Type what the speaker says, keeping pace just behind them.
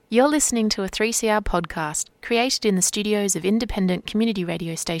You're listening to a 3CR podcast created in the studios of independent community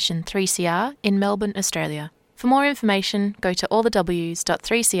radio station 3CR in Melbourne, Australia. For more information, go to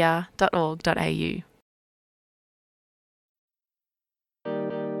allthews.3cr.org.au.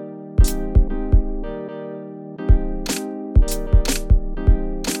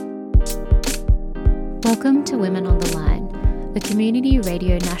 Welcome to Women on the Line, a community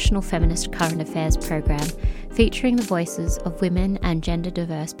radio national feminist current affairs program featuring the voices of women and gender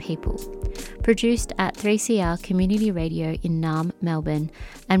diverse people. Produced at 3CR Community Radio in Naarm, Melbourne,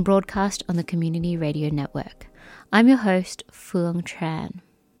 and broadcast on the Community Radio Network. I'm your host, Phuong Tran.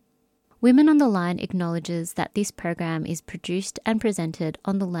 Women on the Line acknowledges that this program is produced and presented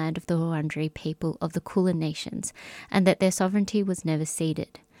on the land of the Wurundjeri people of the Kulin Nations and that their sovereignty was never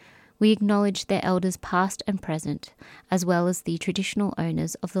ceded. We acknowledge their elders past and present, as well as the traditional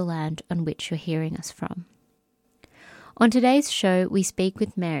owners of the land on which you're hearing us from. On today's show, we speak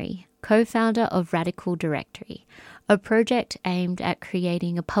with Meri, co-founder of Radical Directory, a project aimed at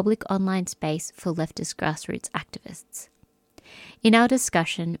creating a public online space for leftist grassroots activists. In our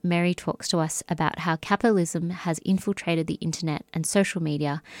discussion, Meri talks to us about how capitalism has infiltrated the internet and social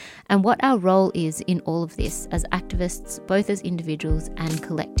media and what our role is in all of this as activists, both as individuals and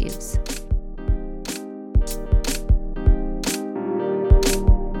collectives.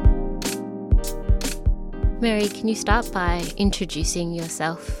 Meri, can you start by introducing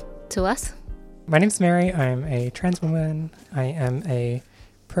yourself to us? My name's Meri. I'm a trans woman. I am a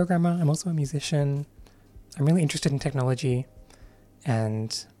programmer. I'm also a musician. I'm really interested in technology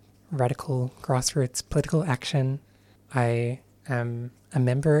and radical grassroots political action. I am a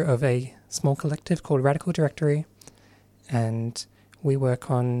member of a small collective called Radical Directory, and we work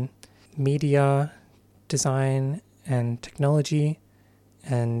on media, design, and technology,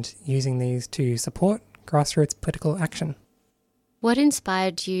 and using these to support grassroots political action. What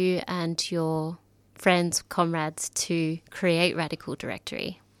inspired you and your friends, comrades, to create Radical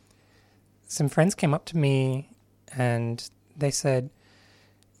Directory? Some friends came up to me and they said,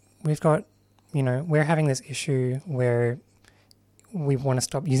 we're having this issue where we want to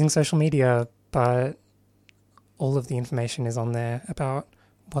stop using social media, but all of the information is on there about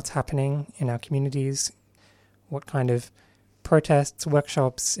what's happening in our communities, what kind of protests,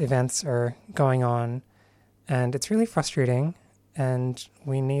 workshops, events are going on. And it's really frustrating, and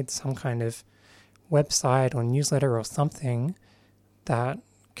we need some kind of website or newsletter or something that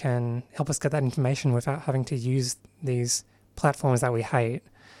can help us get that information without having to use these platforms that we hate.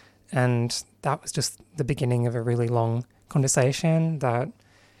 And that was just the beginning of a really long conversation that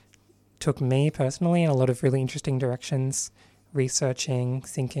took me personally in a lot of really interesting directions, researching,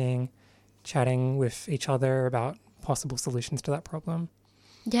 thinking, chatting with each other about possible solutions to that problem.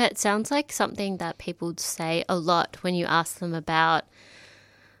 Yeah, it sounds like something that people say a lot when you ask them about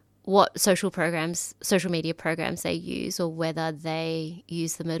what social media programs they use or whether they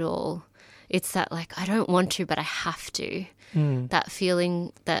use them at all. It's that like, I don't want to, but I have to. That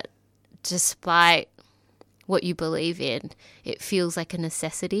feeling that despite what you believe in, it feels like a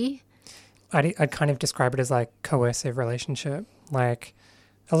necessity. I'd kind of describe it as like coercive relationship. Like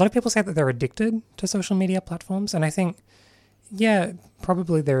a lot of people say that they're addicted to social media platforms. And I think, yeah,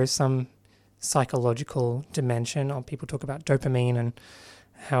 probably there is some psychological dimension. Or people talk about dopamine and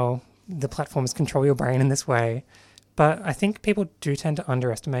how the platforms control your brain in this way. But I think people do tend to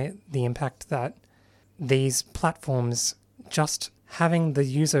underestimate the impact that these platforms, just having the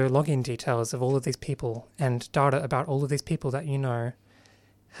user login details of all of these people and data about all of these people that you know,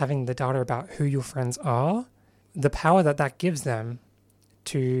 having the data about who your friends are, the power that gives them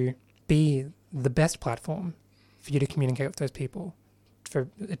to be the best platform for you to communicate with those people, for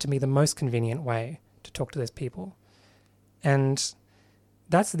it to be the most convenient way to talk to those people. And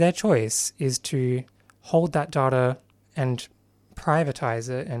that's their choice, is to hold that data and privatize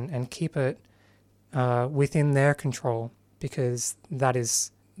it and keep it within their control, because that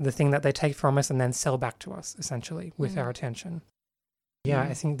is the thing that they take from us and then sell back to us, essentially, with our attention. Yeah,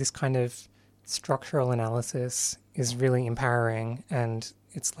 I think this kind of structural analysis is really empowering, and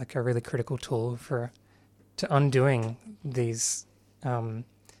it's like a really critical tool to undoing these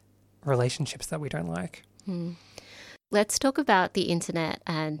relationships that we don't like. Let's talk about the internet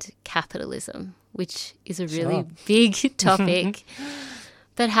and capitalism, which is a really big topic.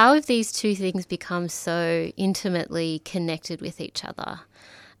 But how have these two things become so intimately connected with each other?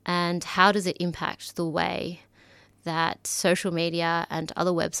 And how does it impact the way that social media and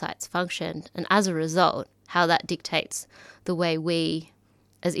other websites function? And as a result, how that dictates the way we,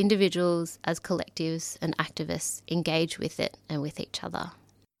 as individuals, as collectives and activists, engage with it and with each other?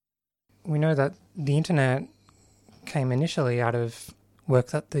 We know that the internet came initially out of work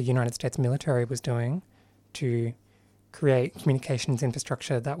that the United States military was doing to create communications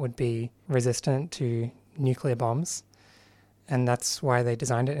infrastructure that would be resistant to nuclear bombs. And that's why they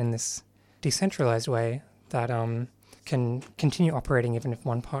designed it in this decentralized way that can continue operating even if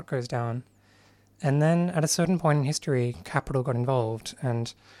one part goes down. And then at a certain point in history, capital got involved,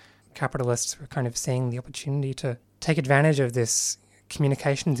 and capitalists were kind of seeing the opportunity to take advantage of this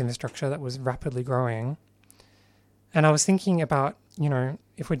communications infrastructure that was rapidly growing. And I was thinking about,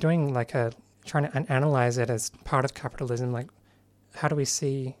 if we're doing trying to analyze it as part of capitalism, how do we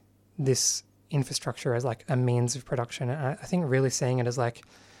see this infrastructure as a means of production? And I think really seeing it as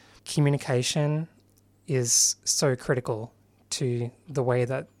communication is so critical to the way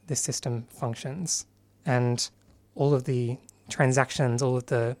that this system functions, and all of the transactions, all of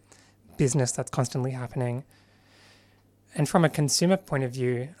the business that's constantly happening. And from a consumer point of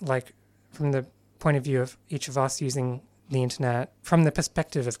view, from the point of view of each of us using the internet, from the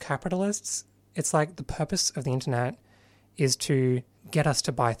perspective of capitalists, it's the purpose of the internet is to get us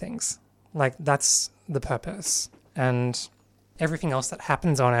to buy things. That's the purpose. And everything else that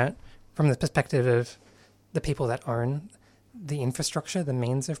happens on it, from the perspective of the people that own the infrastructure, the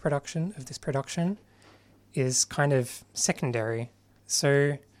means of production, of this production, is kind of secondary.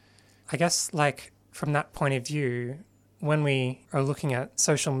 So I guess from that point of view, when we are looking at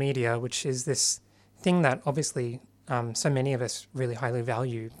social media, which is this thing that obviously so many of us really highly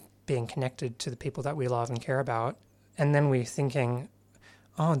value, being connected to the people that we love and care about, and then we're thinking,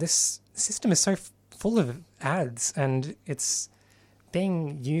 oh, this system is so full of ads, and it's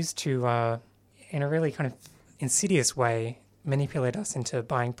being used to, in a really kind of insidious way, manipulate us into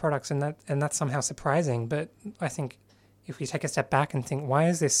buying products, and that's somehow surprising. But I think if we take a step back and think, why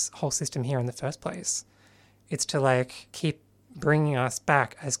is this whole system here in the first place? It's to keep bringing us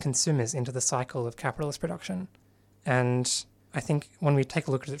back as consumers into the cycle of capitalist production. And I think when we take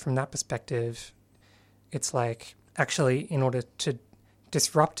a look at it from that perspective, it's actually, in order to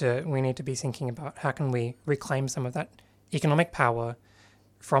disrupt it, we need to be thinking about how can we reclaim some of that economic power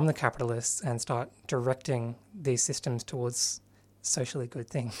from the capitalists and start directing these systems towards socially good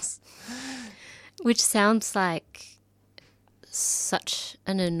things. Which sounds like such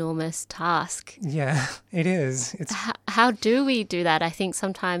an enormous task. Yeah, it is. How do we do that? I think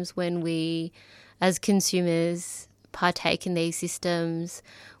sometimes when we, as consumers, partake in these systems,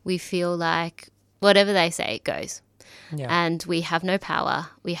 we feel like whatever they say goes. Yeah. And we have no power,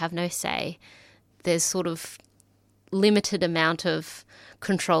 we have no say. There's sort of limited amount of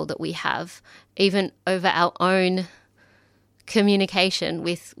control that we have, even over our own communication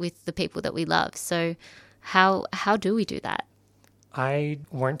with the people that we love. So how do we do that? I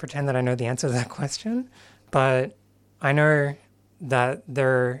won't pretend that I know the answer to that question, but I know that there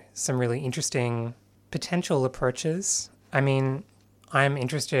are some really interesting potential approaches. I mean, I'm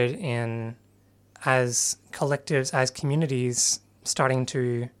interested in, as collectives, as communities, starting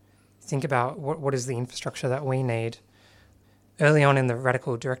to think about what is the infrastructure that we need. Early on in the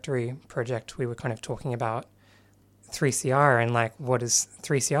Radical Directory project, we were kind of talking about 3CR and what does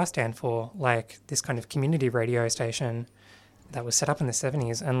 3CR stand for? This kind of community radio station that was set up in the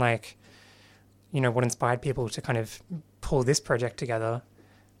 70s, and what inspired people to kind of pull this project together.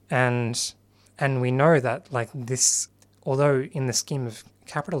 And we know that this, although in the scheme of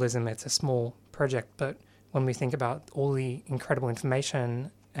capitalism it's a small project, but when we think about all the incredible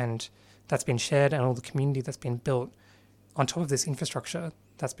information and that's been shared and all the community that's been built on top of this infrastructure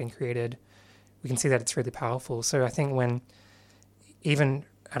that's been created, we can see that it's really powerful. So I think when even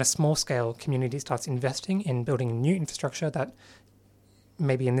at a small scale, community starts investing in building new infrastructure that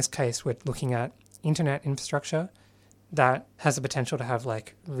maybe in this case we're looking at internet infrastructure that has the potential to have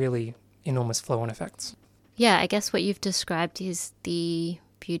really enormous flow-on effects. Yeah, I guess what you've described is the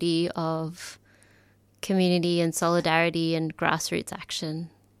beauty of community and solidarity and grassroots action.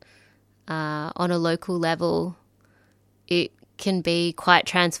 On a local level, it can be quite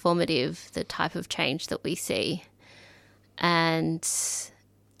transformative, the type of change that we see. And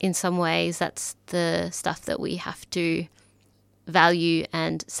in some ways, that's the stuff that we have to value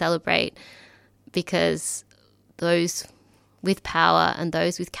and celebrate, because those with power and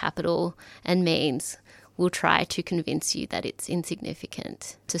those with capital and means will try to convince you that it's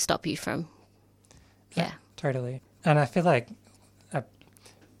insignificant to stop you from, yeah. Totally. And I feel like a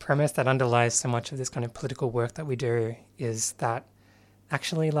premise that underlies so much of this kind of political work that we do is that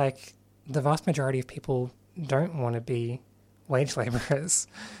actually the vast majority of people don't want to be wage laborers.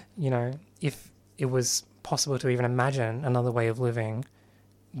 If it was possible to even imagine another way of living,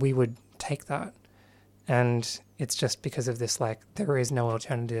 we would take that. And it's just because of this there is no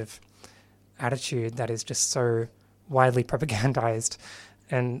alternative attitude that is just so widely propagandized.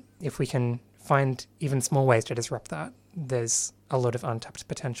 And if we can find even small ways to disrupt that, there's a lot of untapped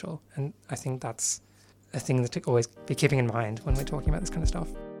potential. And I think that's a thing to always be keeping in mind when we're talking about this kind of stuff.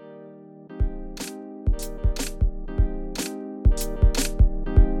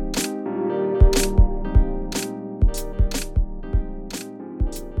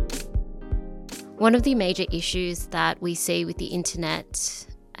 One of the major issues that we see with the internet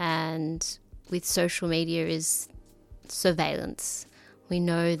and with social media is surveillance. We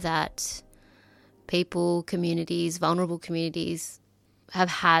know that people, communities, vulnerable communities have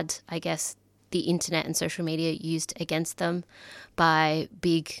had, I guess, the internet and social media used against them by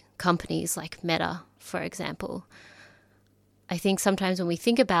big companies like Meta, for example. I think sometimes when we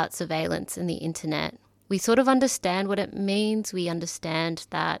think about surveillance and the internet, we sort of understand what it means. We understand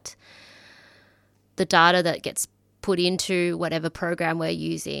that the data that gets put into whatever program we're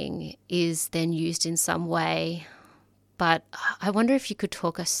using is then used in some way. But I wonder if you could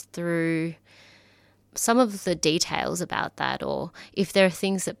talk us through some of the details about that, or if there are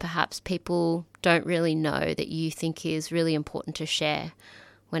things that perhaps people don't really know that you think is really important to share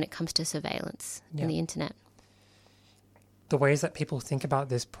when it comes to surveillance in the internet. The ways that people think about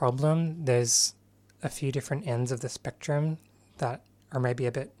this problem, there's a few different ends of the spectrum that are maybe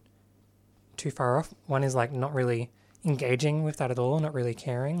a bit too far off. One is like not really engaging with that at all, not really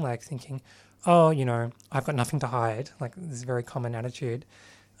caring, like thinking, oh, I've got nothing to hide. Like this is a very common attitude.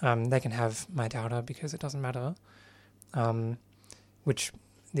 They can have my data because it doesn't matter, which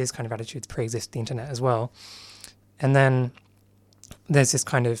these kind of attitudes pre-exist the internet as well. And then there's this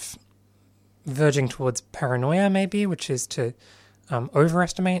kind of verging towards paranoia maybe, which is to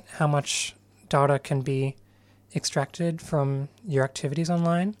overestimate how much data can be extracted from your activities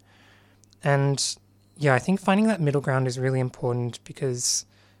online. And I think finding that middle ground is really important because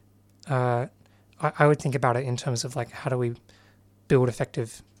I would think about it in terms of like, how do we build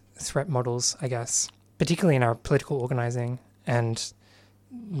effective threat models, I guess, particularly in our political organizing. And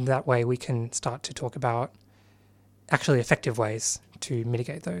that way we can start to talk about actually effective ways to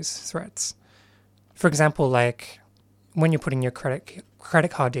mitigate those threats. For example, like when you're putting your credit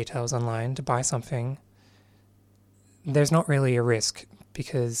card details online to buy something, there's not really a risk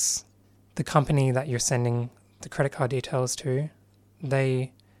because the company that you're sending the credit card details to,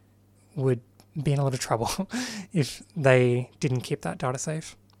 they would be in a lot of trouble if they didn't keep that data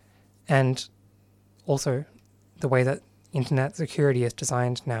safe. And also the way that internet security is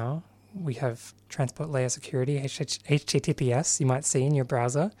designed now, we have transport layer security, HTTPS, you might see in your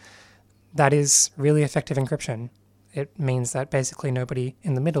browser. That is really effective encryption. It means that basically nobody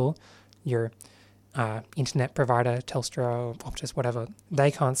in the middle, your internet provider, Telstra, Optus, whatever,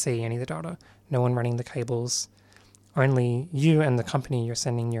 they can't see any of the data. No one running the cables, only you and the company you're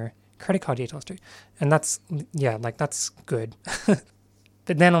sending your credit card details to. And that's good.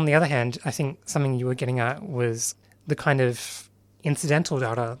 But then on the other hand, I think something you were getting at was the kind of incidental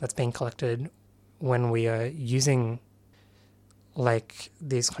data that's being collected when we are using like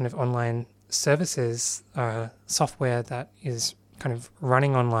these kind of online services, software that is kind of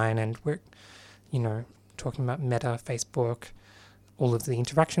running online, and we're, talking about Meta, Facebook, all of the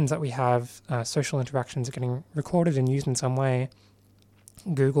interactions that we have, social interactions are getting recorded and used in some way.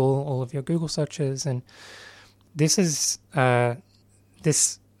 Google, all of your Google searches, and this is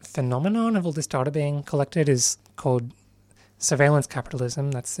this phenomenon of all this data being collected is called surveillance capitalism.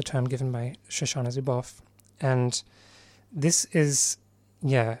 That's the term given by Shoshana Zuboff. And this is,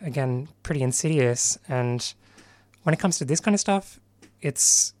 again, pretty insidious. And when it comes to this kind of stuff,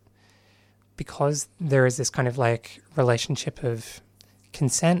 it's because there is this kind of like relationship of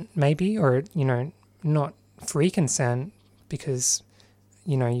consent maybe, or, not free consent because,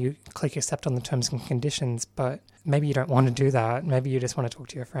 you click accept on the terms and conditions, but maybe you don't want to do that. Maybe you just want to talk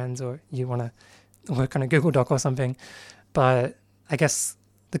to your friends, or you want to work on a Google Doc or something. But I guess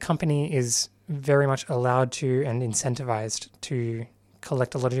the company is very much allowed to and incentivized to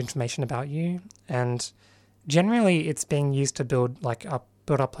collect a lot of information about you. And generally it's being used to build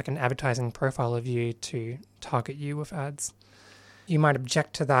up like an advertising profile of you to target you with ads. You might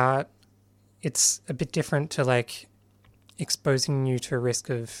object to that. It's a bit different to like exposing you to a risk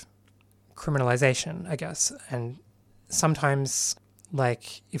of criminalization, I guess. And sometimes,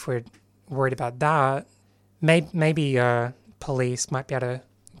 like, if we're worried about that, maybe police might be able to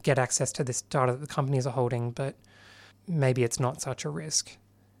get access to this data that the companies are holding, but maybe it's not such a risk.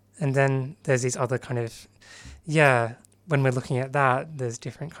 And then there's these other kind of, when we're looking at that, there's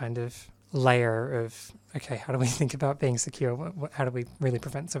different kind of layer of, okay, how do we think about being secure? How do we really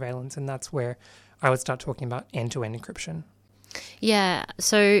prevent surveillance? And that's where I would start talking about end-to-end encryption. Yeah,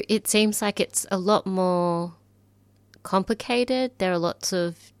 so it seems like it's a lot more complicated. There are lots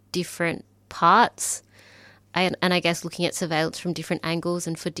of different parts. And I guess looking at surveillance from different angles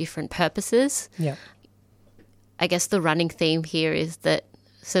and for different purposes. Yeah. I guess the running theme here is that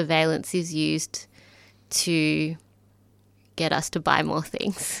surveillance is used to get us to buy more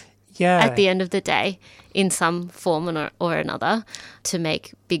things. Yeah. At the end of the day, in some form or another, to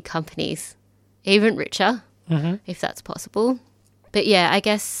make big companies even richer, if that's possible. But yeah, I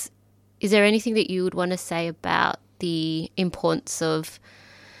guess, is there anything that you would want to say about the importance of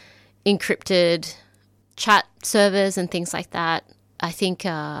encrypted chat servers and things like that? I think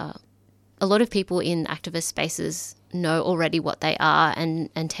a lot of people in activist spaces know already what they are and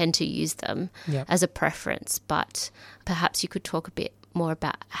tend to use them as a preference, but perhaps you could talk a bit more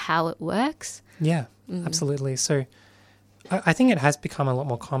about how it works. Yeah, absolutely. So I think it has become a lot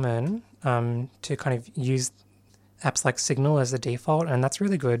more common to kind of use apps like Signal as the default, and that's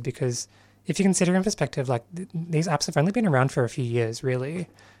really good because if you consider in perspective, like these apps have only been around for a few years, really.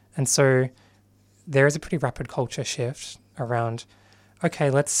 And so there is a pretty rapid culture shift around, okay,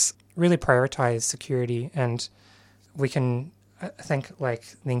 let's really prioritize security, and we can, I think, like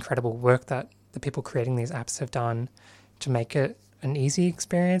the incredible work that the people creating these apps have done to make it an easy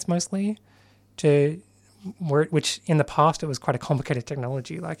experience mostly, which in the past it was quite a complicated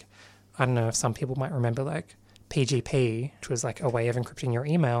technology. Like, I don't know if some people might remember like PGP, which was like a way of encrypting your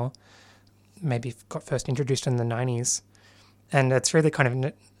email, maybe got first introduced in the 90s. And it's really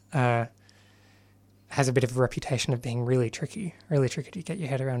kind of has a bit of a reputation of being really tricky to get your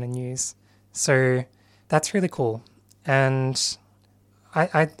head around and use. So that's really cool. And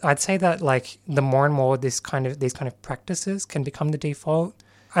I'd say that like the more and more these kind of practices can become the default,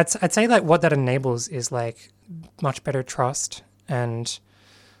 I'd say like what that enables is like much better trust, and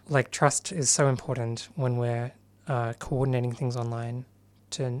like trust is so important when we're coordinating things online,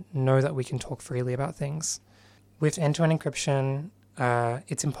 to know that we can talk freely about things. With end-to-end encryption,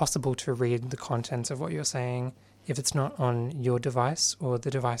 it's impossible to read the contents of what you're saying if it's not on your device or the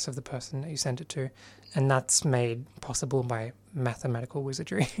device of the person that you sent it to. And that's made possible by mathematical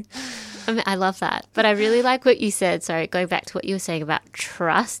wizardry. I mean, I love that. But I really like what you said, going back to what you were saying about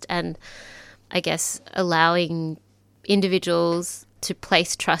trust, and I guess allowing individuals to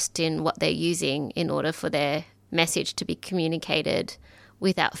place trust in what they're using in order for their message to be communicated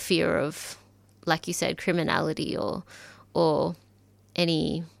without fear of, like you said, criminality or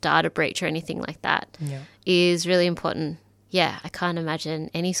any data breach or anything like that is really important. Yeah, I can't imagine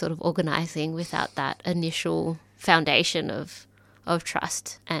any sort of organising without that initial foundation of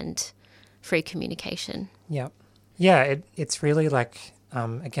trust and free communication. Yeah. Yeah, it's really like,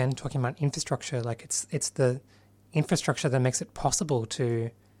 again, talking about infrastructure, like it's the infrastructure that makes it possible to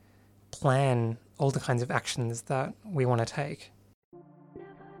plan all the kinds of actions that we want to take.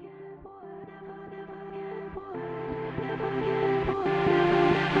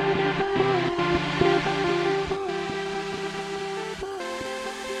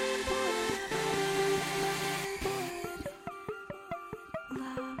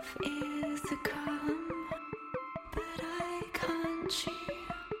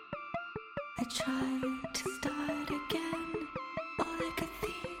 I tried to start again. All I could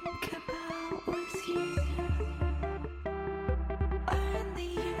think about was you. Only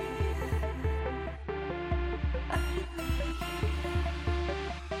you. Only you.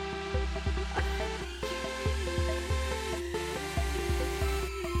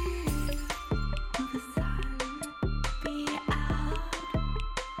 Will the sun be out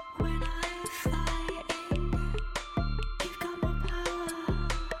when I fly in? You've got more power.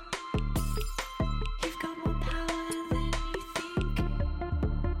 You've got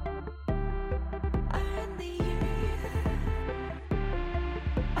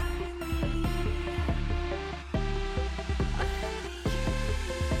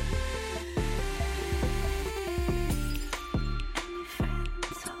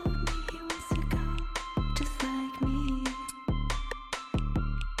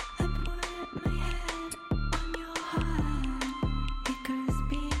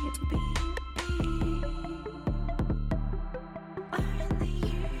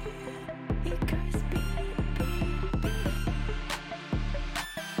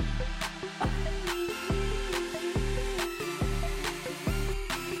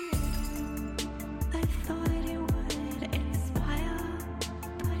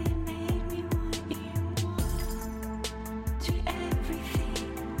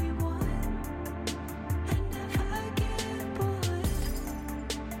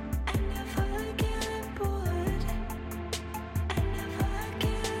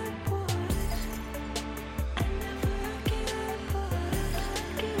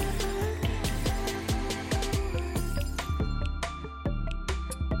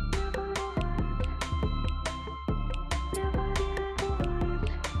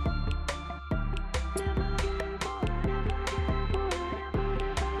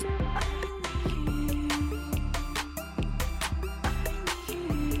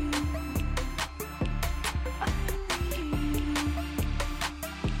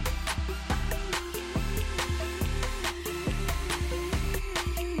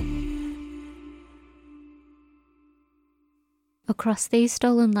Across these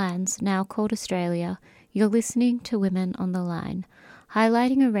stolen lands, now called Australia, you're listening to Women on the Line,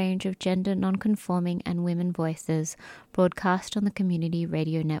 highlighting a range of gender non-conforming and women voices broadcast on the Community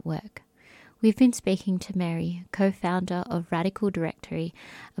Radio Network. We've been speaking to Meri, co-founder of Radical Directory,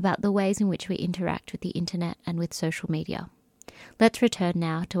 about the ways in which we interact with the internet and with social media. Let's return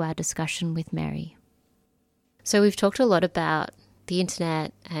now to our discussion with Meri. So we've talked a lot about the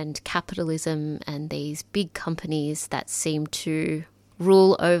internet and capitalism and these big companies that seem to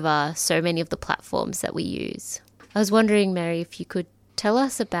rule over so many of the platforms that we use. I was wondering, Meri, if you could tell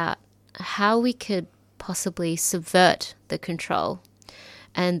us about how we could possibly subvert the control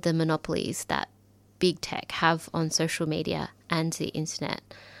and the monopolies that big tech have on social media and the internet.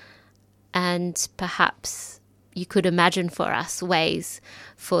 And perhaps you could imagine for us ways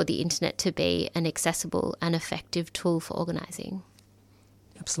for the internet to be an accessible and effective tool for organising.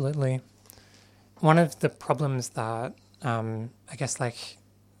 Absolutely. One of the problems that has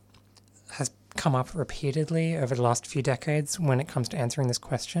come up repeatedly over the last few decades when it comes to answering this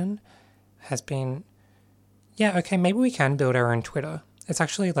question has been, maybe we can build our own Twitter. It's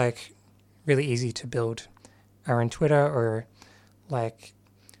actually really easy to build our own Twitter or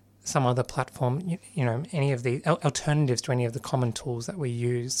some other platform, any of the alternatives to any of the common tools that we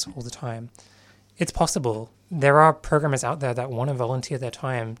use all the time. It's possible. There are programmers out there that want to volunteer their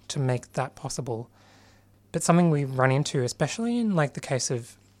time to make that possible. But something we run into, especially in the case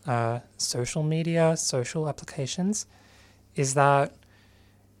of social media, social applications, is that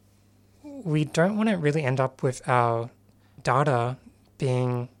we don't want to really end up with our data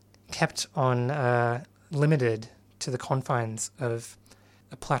being kept on limited to the confines of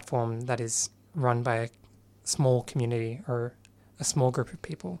a platform that is run by a small community or a small group of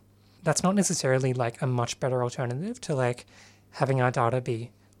people. That's not necessarily a much better alternative to having our data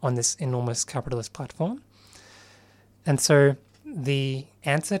be on this enormous capitalist platform. And so the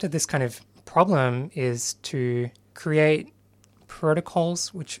answer to this kind of problem is to create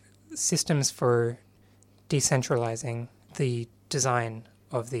protocols, systems for decentralizing the design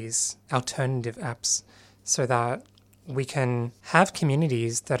of these alternative apps so that we can have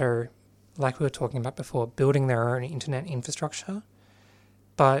communities that are, like we were talking about before, building their own internet infrastructure,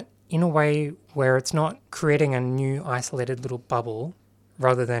 but in a way where it's not creating a new isolated little bubble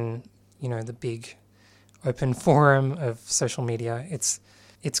rather than, the big open forum of social media. It's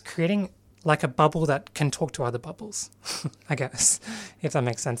creating a bubble that can talk to other bubbles, I guess, if that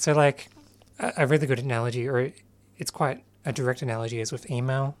makes sense. So a really good analogy, or it's quite a direct analogy, is with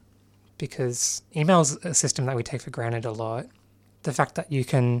email, because email is a system that we take for granted a lot. The fact that you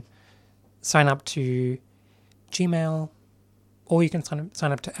can sign up to Gmail, or you can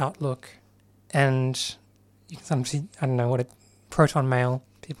sign up to Outlook, and you can sign up to, I don't know what a Proton Mail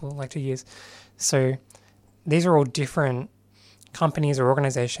people like to use. So these are all different companies or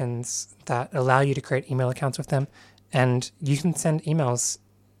organizations that allow you to create email accounts with them, and you can send emails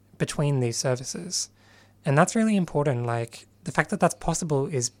between these services. And that's really important. The fact that that's possible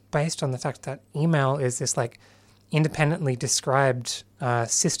is based on the fact that email is this independently described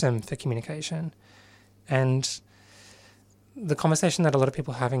system for communication. And the conversation that a lot of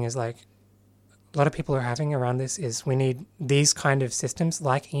people are having around this is we need these kind of systems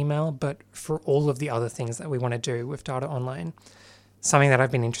like email, but for all of the other things that we want to do with data online. Something that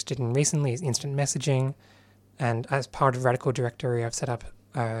I've been interested in recently is instant messaging. And as part of Radical Directory, I've set up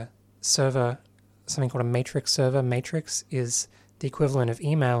a server, something called a matrix server. Matrix is the equivalent of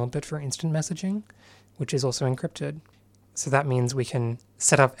email, but for instant messaging, which is also encrypted. So that means we can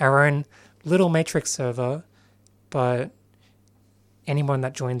set up our own little matrix server, but anyone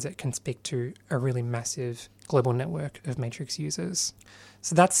that joins it can speak to a really massive global network of Matrix users.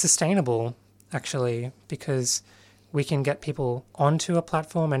 So that's sustainable, actually, because we can get people onto a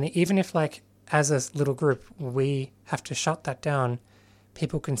platform, and even if, as a little group, we have to shut that down,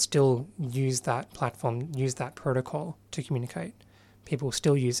 people can still use that platform, use that protocol to communicate. People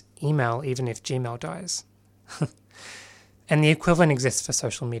still use email even if Gmail dies. And the equivalent exists for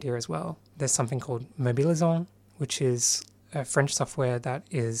social media as well. There's something called Mobilisons, which is a French software that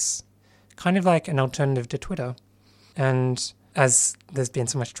is kind of like an alternative to Twitter. And as there's been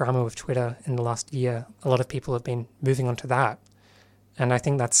so much drama with Twitter in the last year, a lot of people have been moving on to that. And I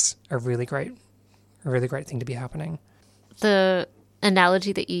think that's a really great thing to be happening. The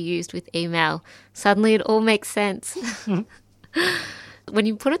analogy that you used with email, suddenly it all makes sense. When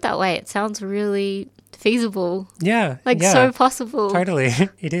you put it that way, it sounds really feasible. Yeah. So possible. Totally.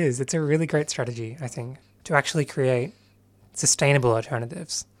 It is. It's a really great strategy, I think, to actually create sustainable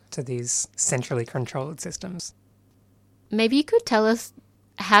alternatives to these centrally controlled systems. Maybe you could tell us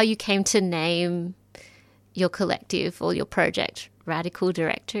how you came to name your collective or your project, Radical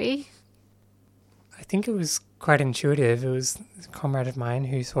Directory? I think it was quite intuitive. It was a comrade of mine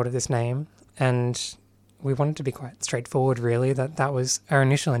who thought of this name, and we wanted to be quite straightforward, really. That was our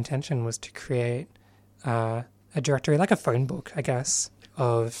initial intention, was to create a directory, like a phone book, I guess,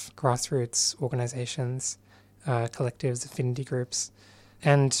 of grassroots organizations, collectives, affinity groups,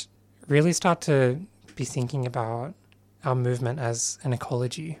 and really start to be thinking about our movement as an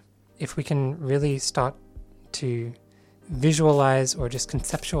ecology. If we can really start to visualize or just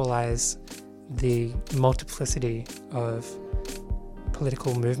conceptualize the multiplicity of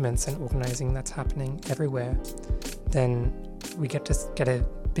political movements and organizing that's happening everywhere, then we get to get a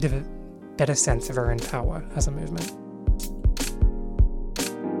bit of a better sense of our own power as a movement.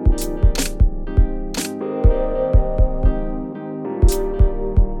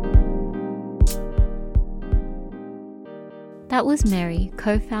 That was Meri,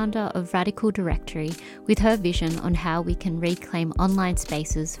 co-founder of Radical Directory, with her vision on how we can reclaim online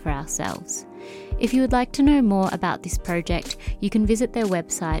spaces for ourselves. If you would like to know more about this project, you can visit their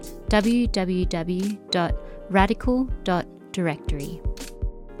website www.radical.directory.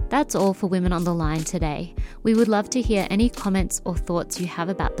 That's all for Women on the Line today. We would love to hear any comments or thoughts you have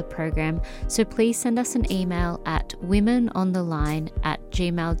about the program, so please send us an email at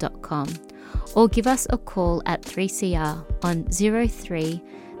womenontheline@gmail.com or give us a call at 3CR on 03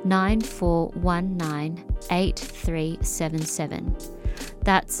 9419 8377.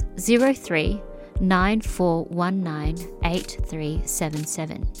 That's 03 9419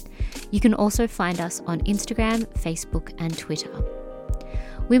 8377. You can also find us on Instagram, Facebook and Twitter.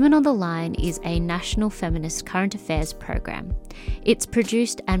 Women on the Line is a national feminist current affairs program. It's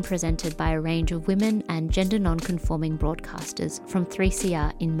produced and presented by a range of women and gender non-conforming broadcasters from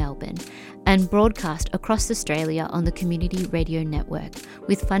 3CR in Melbourne and broadcast across Australia on the Community Radio Network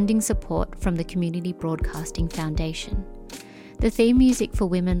with funding support from the Community Broadcasting Foundation. The theme music for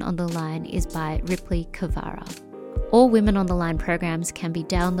Women on the Line is by Ripley Kavara. All Women on the Line programs can be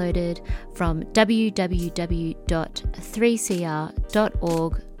downloaded from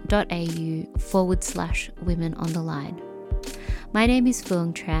www.3cr.org.au/Women on the Line. My name is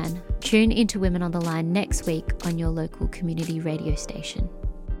Phuong Tran. Tune into Women on the Line next week on your local community radio station.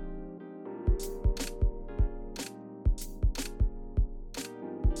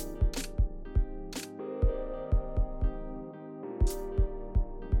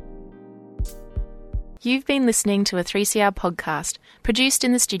 You've been listening to a 3CR podcast produced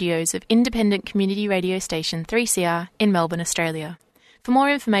in the studios of independent community radio station 3CR in Melbourne, Australia. For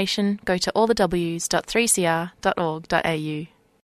more information, go to allthews.3cr.org.au.